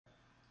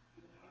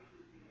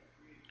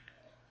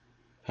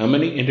How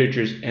many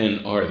integers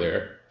n are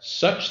there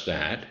such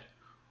that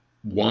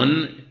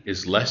 1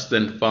 is less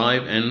than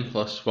 5n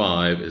plus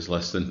 5 is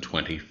less than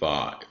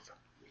 25?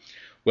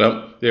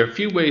 Well, there are a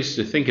few ways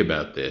to think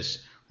about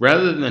this.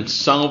 Rather than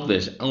solve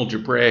this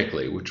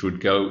algebraically, which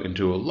would go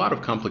into a lot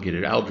of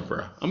complicated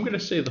algebra, I'm going to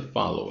say the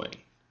following.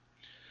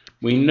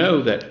 We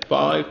know that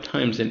 5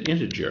 times an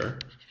integer,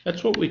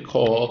 that's what we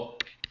call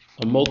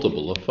a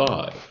multiple of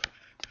 5.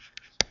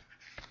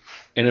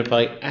 And if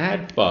I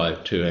add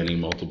 5 to any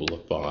multiple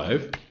of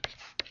 5,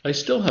 I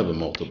still have a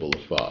multiple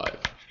of 5.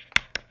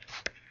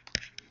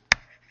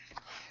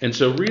 And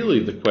so really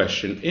the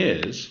question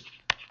is,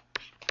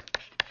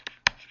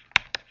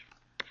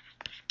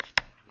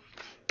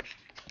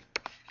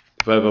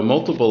 if I have a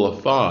multiple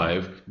of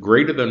 5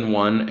 greater than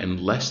 1 and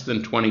less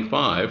than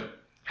 25,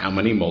 how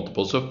many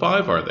multiples of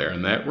 5 are there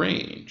in that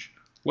range?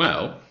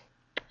 Well,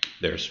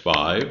 there's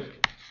 5,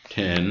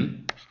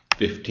 10,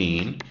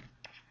 15,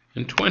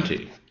 and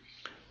 20.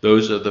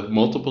 Those are the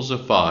multiples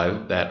of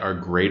 5 that are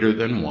greater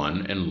than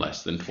 1 and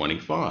less than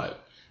 25.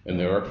 And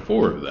there are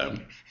 4 of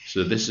them,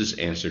 so this is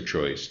answer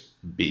choice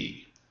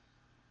B.